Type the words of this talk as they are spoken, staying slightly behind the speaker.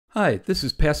Hi, this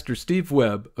is Pastor Steve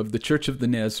Webb of the Church of the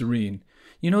Nazarene.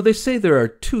 You know, they say there are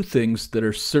two things that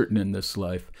are certain in this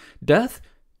life: death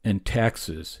and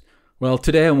taxes. Well,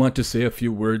 today I want to say a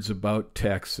few words about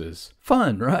taxes.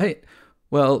 Fun, right?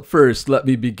 Well, first, let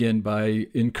me begin by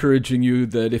encouraging you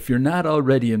that if you're not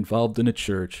already involved in a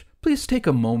church, please take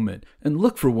a moment and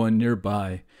look for one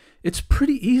nearby. It's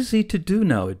pretty easy to do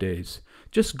nowadays.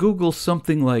 Just Google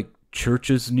something like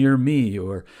churches near me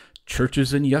or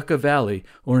churches in Yucca Valley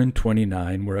or in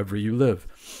 29, wherever you live.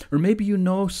 Or maybe you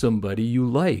know somebody you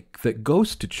like that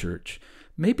goes to church.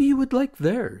 Maybe you would like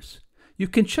theirs. You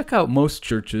can check out most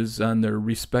churches on their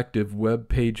respective web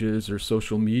pages or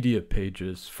social media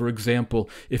pages. For example,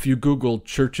 if you Google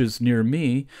churches near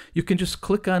me, you can just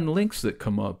click on links that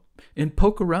come up and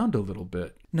poke around a little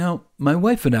bit. Now, my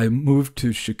wife and I moved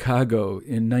to Chicago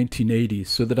in 1980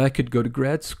 so that I could go to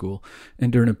grad school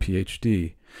and earn a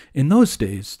PhD. In those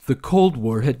days, the Cold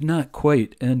War had not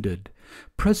quite ended.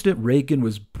 President Reagan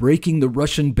was breaking the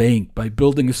Russian bank by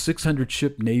building a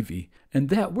 600-ship navy, and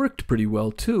that worked pretty well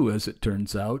too, as it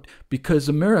turns out, because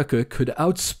America could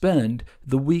outspend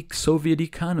the weak Soviet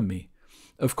economy.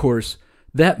 Of course,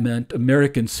 that meant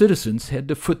American citizens had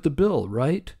to foot the bill,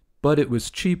 right? But it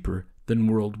was cheaper than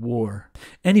World War.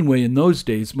 Anyway, in those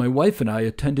days, my wife and I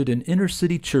attended an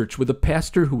inner-city church with a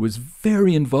pastor who was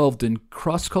very involved in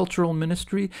cross-cultural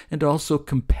ministry and also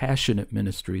compassionate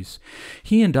ministries.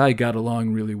 He and I got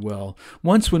along really well.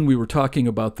 Once when we were talking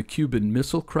about the Cuban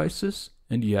Missile Crisis,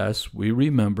 and yes, we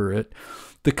remember it,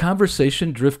 the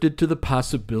conversation drifted to the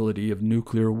possibility of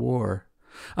nuclear war.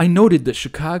 I noted that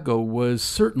Chicago was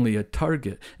certainly a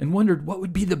target and wondered what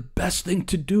would be the best thing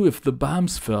to do if the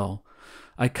bombs fell.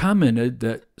 I commented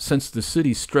that since the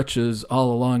city stretches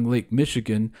all along Lake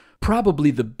Michigan, probably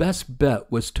the best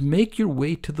bet was to make your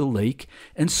way to the lake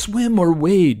and swim or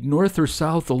wade north or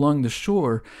south along the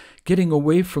shore, getting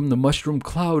away from the mushroom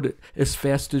cloud as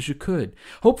fast as you could.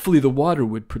 Hopefully the water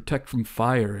would protect from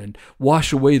fire and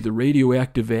wash away the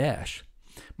radioactive ash.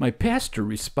 My pastor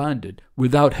responded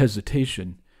without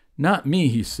hesitation. "Not me,"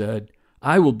 he said.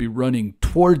 "I will be running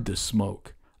toward the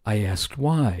smoke." I asked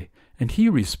why, and he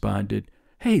responded,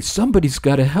 "Hey, somebody's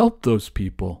got to help those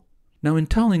people." Now, in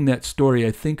telling that story,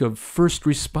 I think of first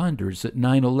responders at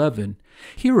 9/11.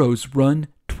 Heroes run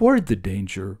toward the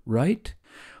danger, right?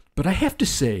 But I have to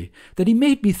say that he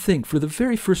made me think for the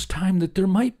very first time that there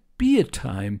might be a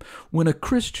time when a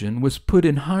Christian was put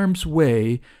in harm's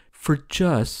way for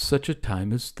just such a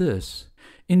time as this.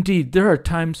 Indeed, there are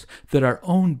times that our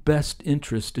own best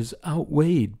interest is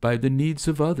outweighed by the needs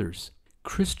of others.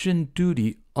 Christian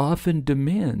duty often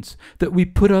demands that we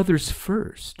put others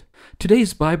first.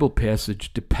 Today's Bible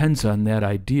passage depends on that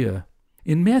idea.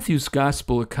 In Matthew's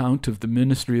gospel account of the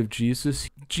ministry of Jesus,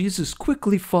 Jesus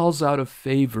quickly falls out of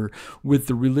favor with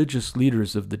the religious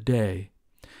leaders of the day.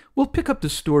 We'll pick up the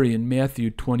story in Matthew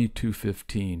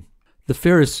 22:15. The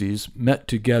Pharisees met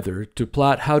together to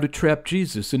plot how to trap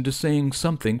Jesus into saying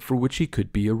something for which he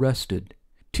could be arrested.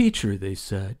 "Teacher," they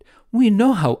said, "we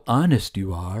know how honest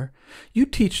you are. You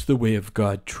teach the way of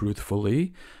God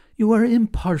truthfully. You are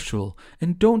impartial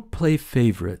and don't play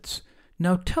favorites.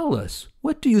 Now tell us,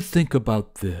 what do you think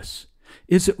about this?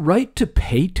 Is it right to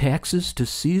pay taxes to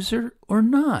Caesar or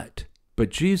not?" But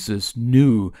Jesus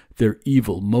knew their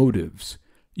evil motives.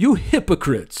 "You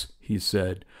hypocrites," he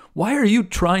said, "why are you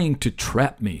trying to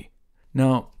trap me?"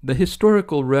 Now, the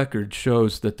historical record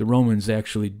shows that the Romans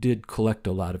actually did collect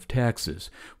a lot of taxes.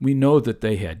 We know that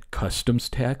they had customs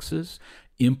taxes,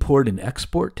 import and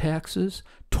export taxes,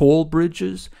 toll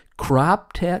bridges,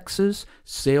 crop taxes,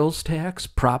 sales tax,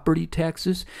 property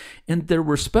taxes, and there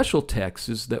were special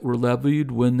taxes that were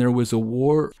levied when there was a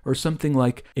war or something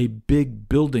like a big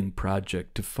building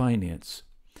project to finance.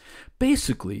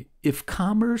 Basically, if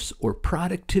commerce or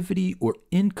productivity or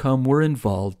income were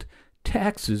involved,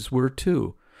 taxes were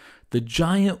too. The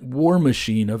giant war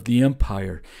machine of the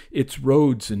empire, its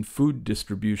roads and food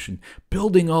distribution,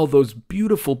 building all those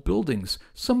beautiful buildings,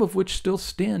 some of which still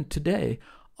stand today,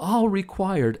 all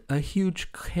required a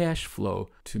huge cash flow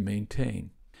to maintain.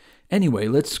 Anyway,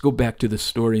 let's go back to the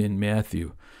story in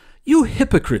Matthew. "You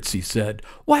hypocrites," he said,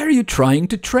 "why are you trying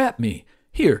to trap me?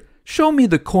 Here, show me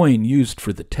the coin used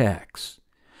for the tax."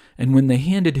 And when they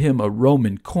handed him a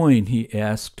Roman coin, he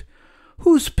asked,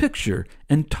 "Whose picture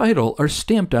and title are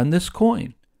stamped on this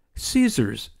coin?"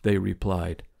 "Caesar's," they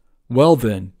replied. "Well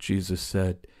then," Jesus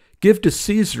said, "give to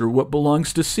Caesar what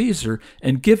belongs to Caesar,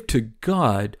 and give to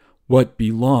God what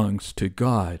belongs to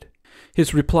God."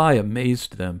 His reply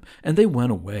amazed them, and they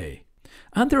went away.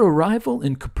 On their arrival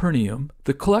in Capernaum,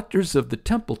 the collectors of the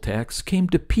temple tax came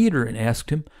to Peter and asked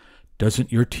him,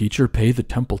 "Doesn't your teacher pay the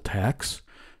temple tax?"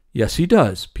 Yes, he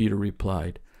does, Peter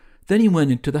replied. Then he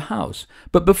went into the house.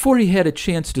 But before he had a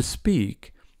chance to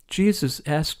speak, Jesus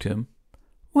asked him,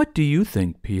 "What do you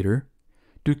think, Peter?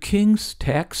 Do kings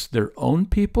tax their own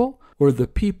people or the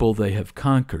people they have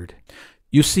conquered?"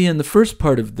 You see, in the first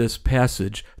part of this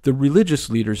passage, the religious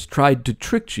leaders tried to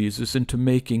trick Jesus into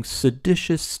making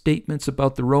seditious statements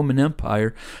about the Roman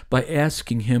Empire by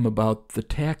asking him about the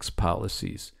tax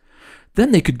policies.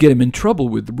 Then they could get him in trouble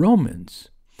with the Romans.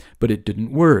 But it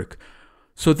didn't work.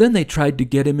 So then they tried to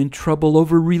get him in trouble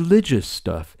over religious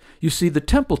stuff. You see, the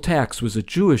temple tax was a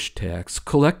Jewish tax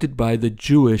collected by the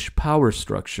Jewish power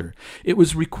structure. It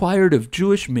was required of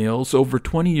Jewish males over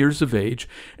 20 years of age,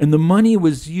 and the money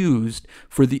was used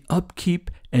for the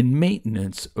upkeep and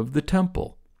maintenance of the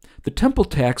temple. The temple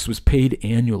tax was paid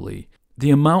annually. The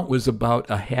amount was about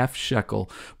a half shekel,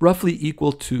 roughly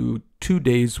equal to 2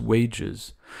 days'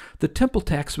 wages. The temple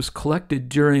tax was collected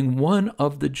during one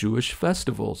of the Jewish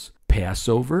festivals,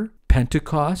 Passover,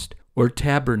 Pentecost, or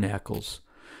Tabernacles.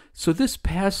 So this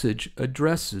passage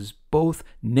addresses both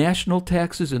national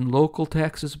taxes and local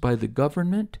taxes by the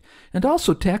government, and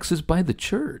also taxes by the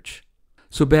church.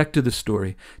 So back to the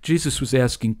story. Jesus was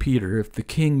asking Peter if the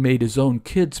king made his own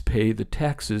kids pay the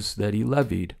taxes that he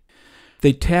levied.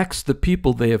 "They tax the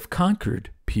people they have conquered,"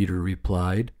 Peter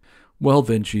replied. "Well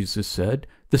then," Jesus said,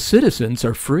 "the citizens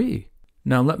are free."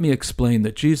 Now let me explain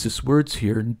that Jesus' words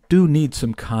here do need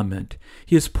some comment.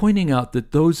 He is pointing out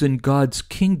that those in God's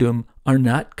kingdom are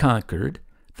not conquered,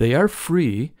 they are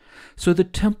free, so the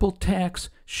temple tax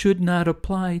should not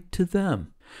apply to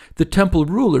them. The temple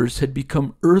rulers had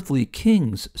become earthly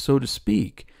kings, so to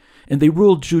speak, and they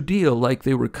ruled Judea like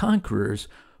they were conquerors,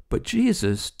 but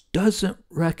Jesus doesn't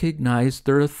recognize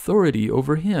their authority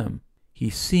over him.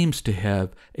 He seems to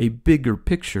have a bigger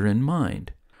picture in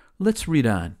mind. Let's read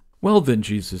on. "Well then,"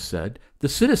 Jesus said, "the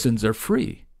citizens are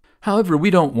free. However,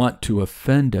 we don't want to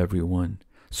offend everyone.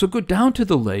 So go down to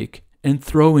the lake and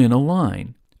throw in a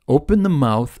line. Open the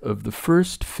mouth of the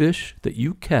first fish that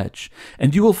you catch,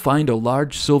 and you will find a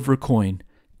large silver coin.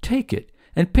 Take it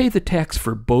and pay the tax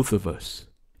for both of us."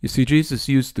 You see, Jesus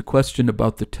used the question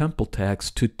about the temple tax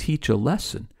to teach a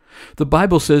lesson. The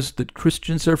Bible says that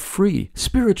Christians are free,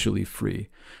 spiritually free,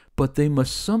 but they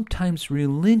must sometimes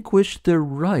relinquish their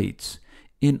rights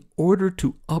in order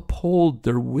to uphold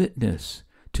their witness,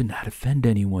 to not offend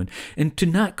anyone, and to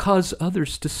not cause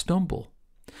others to stumble.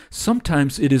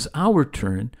 Sometimes it is our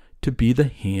turn to be the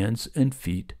hands and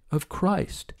feet of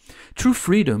Christ. True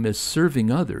freedom is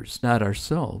serving others, not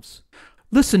ourselves.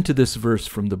 Listen to this verse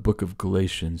from the book of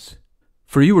Galatians.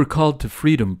 "For you were called to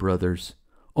freedom, brothers.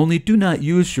 Only do not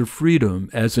use your freedom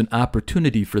as an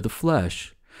opportunity for the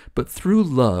flesh, but through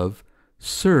love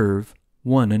serve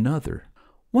one another."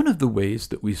 One of the ways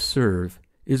that we serve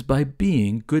is by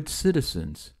being good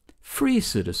citizens. Free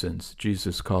citizens,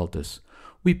 Jesus called us.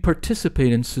 We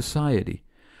participate in society.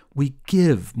 We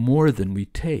give more than we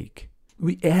take.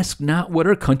 We ask not what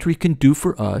our country can do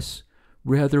for us,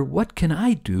 rather, what can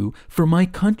I do for my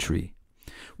country?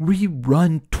 We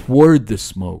run toward the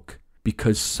smoke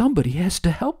because somebody has to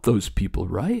help those people,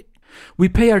 right? We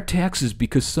pay our taxes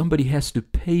because somebody has to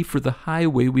pay for the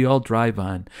highway we all drive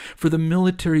on, for the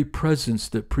military presence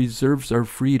that preserves our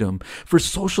freedom, for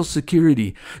Social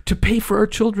Security, to pay for our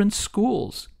children's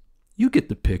schools. You get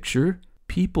the picture.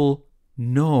 People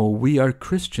know we are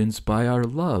Christians by our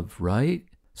love, right?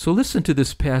 So listen to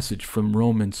this passage from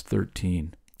Romans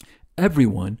 13.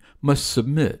 "Everyone must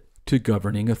submit to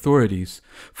governing authorities,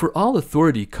 for all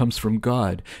authority comes from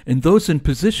God, and those in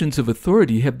positions of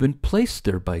authority have been placed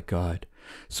there by God.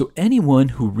 So anyone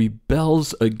who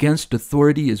rebels against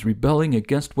authority is rebelling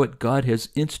against what God has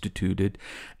instituted,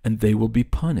 and they will be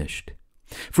punished.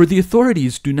 For the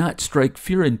authorities do not strike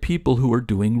fear in people who are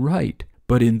doing right,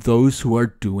 but in those who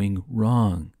are doing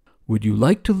wrong. Would you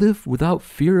like to live without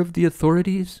fear of the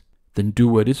authorities? Then do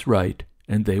what is right,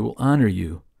 and they will honor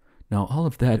you." Now, all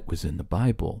of that was in the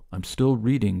Bible. I'm still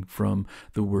reading from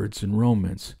the words in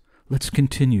Romans. Let's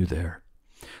continue there.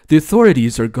 "The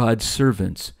authorities are God's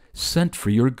servants, sent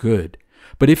for your good.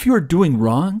 But if you are doing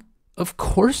wrong, of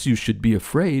course you should be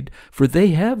afraid, for they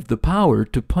have the power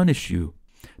to punish you.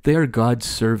 They are God's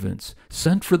servants,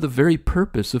 sent for the very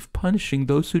purpose of punishing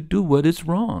those who do what is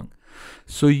wrong.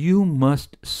 So you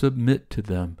must submit to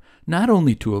them, not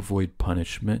only to avoid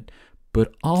punishment,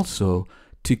 but also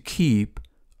to keep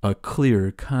a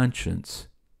clear conscience."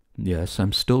 Yes,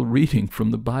 I'm still reading from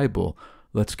the Bible.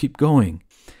 Let's keep going.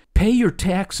 "Pay your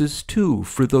taxes, too,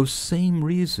 for those same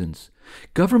reasons.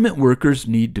 Government workers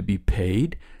need to be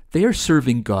paid. They are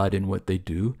serving God in what they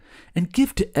do. And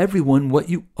give to everyone what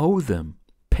you owe them.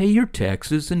 Pay your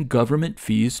taxes and government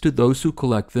fees to those who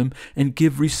collect them, and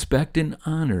give respect and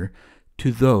honor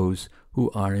to those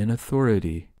who are in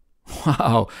authority.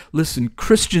 Wow, listen,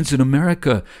 Christians in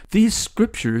America, these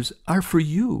scriptures are for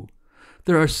you.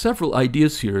 There are several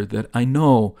ideas here that I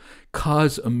know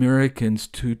cause Americans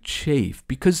to chafe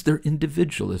because they're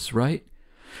individualists, right?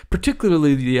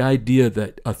 Particularly the idea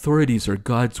that authorities are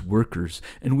God's workers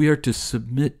and we are to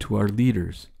submit to our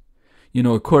leaders. You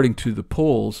know, according to the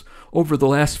polls, over the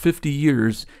last 50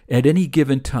 years, at any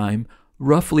given time,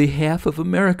 roughly half of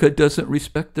America doesn't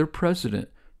respect their president.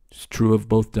 It's true of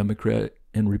both Democrat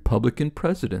and Republican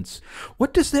presidents.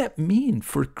 What does that mean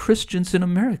for Christians in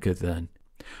America then?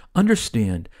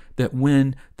 Understand that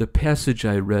when the passage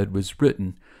I read was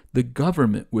written, the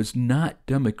government was not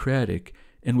democratic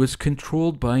and was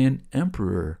controlled by an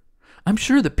emperor. I'm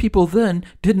sure that people then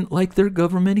didn't like their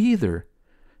government either.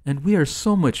 And we are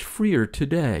so much freer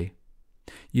today.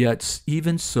 Yet,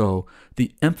 even so,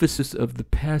 the emphasis of the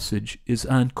passage is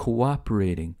on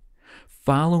cooperating,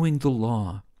 following the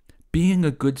law, being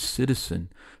a good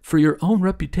citizen for your own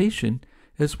reputation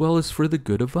as well as for the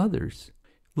good of others.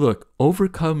 Look,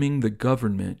 overcoming the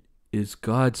government is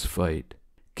God's fight.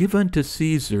 Give unto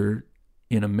Caesar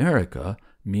in America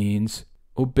means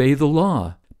obey the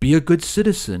law, be a good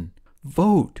citizen,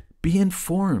 vote, be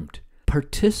informed,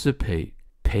 participate,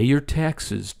 pay your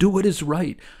taxes, do what is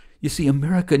right. You see,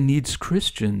 America needs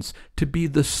Christians to be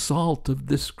the salt of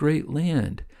this great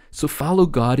land. So follow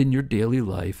God in your daily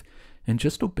life and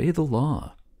just obey the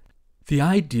law. The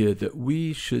idea that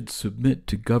we should submit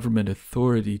to government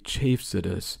authority chafes at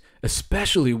us,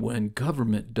 especially when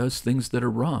government does things that are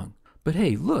wrong. But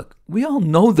hey, look, we all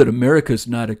know that America's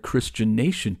not a Christian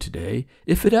nation today,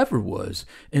 if it ever was,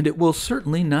 and it will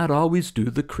certainly not always do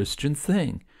the Christian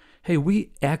thing. Hey,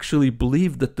 we actually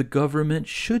believe that the government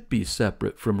should be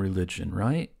separate from religion,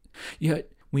 right?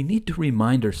 Yet, we need to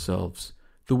remind ourselves,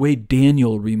 the way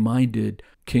Daniel reminded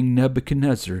King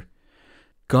Nebuchadnezzar,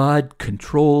 God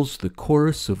controls the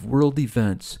course of world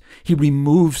events. He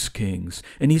removes kings,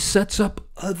 and he sets up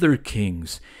other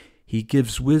kings. He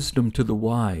gives wisdom to the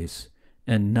wise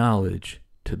and knowledge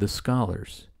to the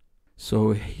scholars.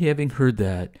 So, having heard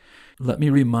that, let me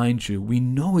remind you, we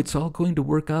know it's all going to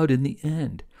work out in the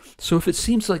end. So if it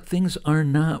seems like things are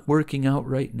not working out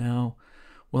right now,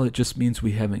 well, it just means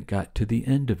we haven't got to the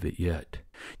end of it yet.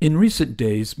 In recent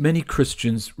days, many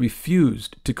Christians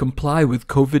refused to comply with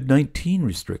COVID-19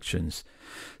 restrictions.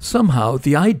 Somehow,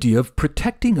 the idea of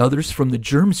protecting others from the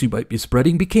germs you might be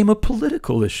spreading became a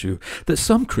political issue that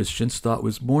some Christians thought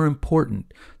was more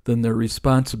important than their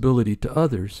responsibility to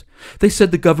others. They said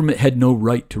the government had no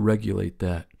right to regulate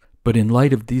that. But in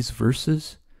light of these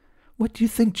verses, what do you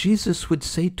think Jesus would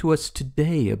say to us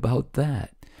today about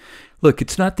that? Look,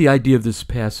 it's not the idea of this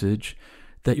passage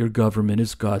that your government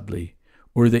is godly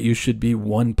or that you should be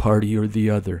one party or the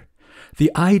other.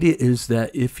 The idea is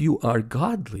that if you are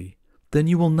godly, then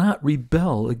you will not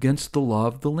rebel against the law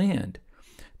of the land.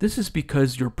 This is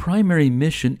because your primary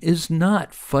mission is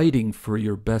not fighting for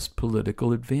your best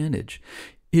political advantage.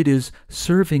 It is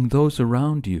serving those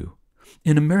around you.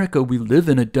 In America, we live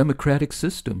in a democratic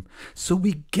system, so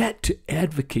we get to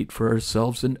advocate for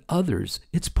ourselves and others.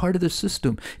 It's part of the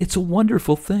system. It's a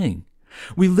wonderful thing.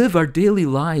 We live our daily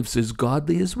lives as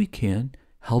godly as we can,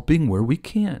 helping where we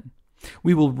can.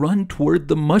 We will run toward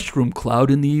the mushroom cloud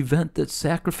in the event that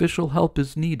sacrificial help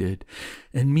is needed.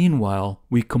 And meanwhile,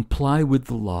 we comply with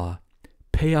the law,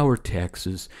 pay our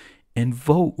taxes, and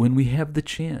vote when we have the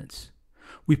chance.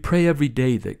 We pray every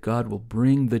day that God will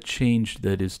bring the change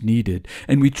that is needed,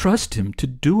 and we trust Him to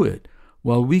do it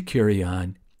while we carry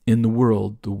on in the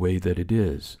world the way that it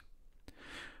is.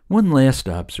 One last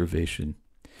observation.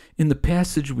 In the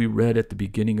passage we read at the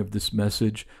beginning of this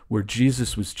message, where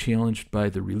Jesus was challenged by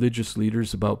the religious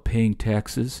leaders about paying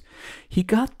taxes, He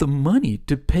got the money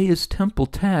to pay His temple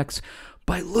tax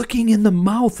by looking in the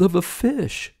mouth of a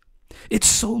fish. It's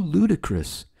so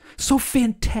ludicrous, so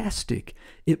fantastic.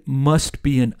 It must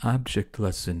be an object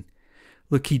lesson.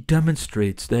 Look, He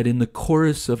demonstrates that in the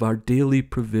chorus of our daily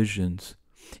provisions,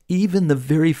 even the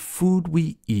very food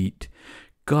we eat,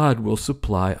 God will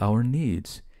supply our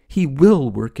needs. He will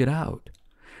work it out.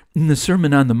 In the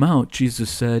Sermon on the Mount, Jesus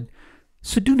said,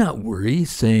 "So do not worry,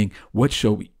 saying, 'What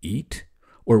shall we eat?'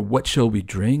 Or 'What shall we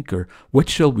drink?' Or 'What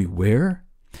shall we wear?'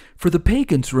 For the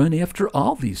pagans run after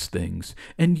all these things,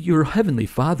 and your heavenly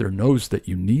Father knows that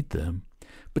you need them.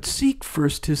 But seek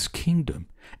first His kingdom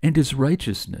and His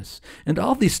righteousness, and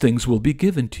all these things will be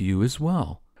given to you as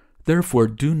well. Therefore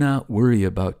do not worry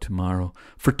about tomorrow,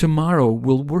 for tomorrow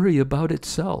will worry about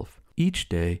itself. Each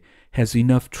day has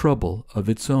enough trouble of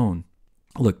its own."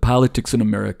 Look, politics in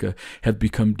America have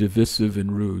become divisive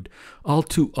and rude. All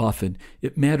too often,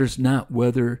 it matters not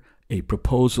whether a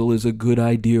proposal is a good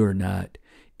idea or not.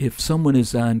 If someone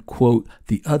is on, quote,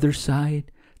 the other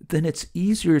side, then it's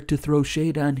easier to throw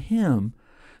shade on him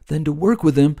than to work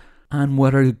with him on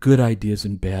what are good ideas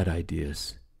and bad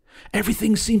ideas.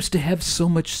 Everything seems to have so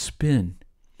much spin.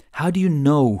 How do you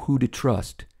know who to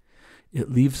trust?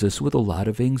 It leaves us with a lot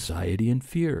of anxiety and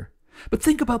fear. But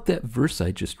think about that verse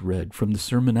I just read from the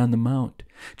Sermon on the Mount.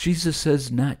 Jesus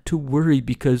says not to worry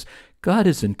because God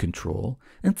is in control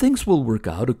and things will work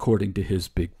out according to his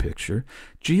big picture.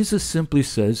 Jesus simply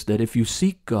says that if you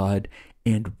seek God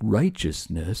and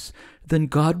righteousness, then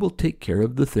God will take care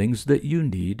of the things that you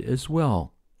need as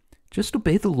well. Just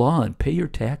obey the law and pay your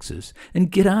taxes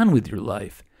and get on with your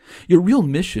life. Your real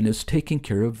mission is taking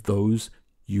care of those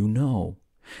you know.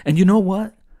 And you know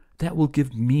what? That will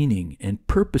give meaning and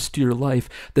purpose to your life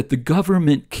that the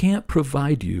government can't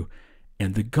provide you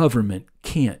and the government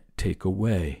can't take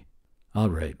away. All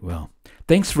right, well,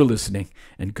 thanks for listening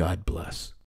and God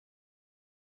bless.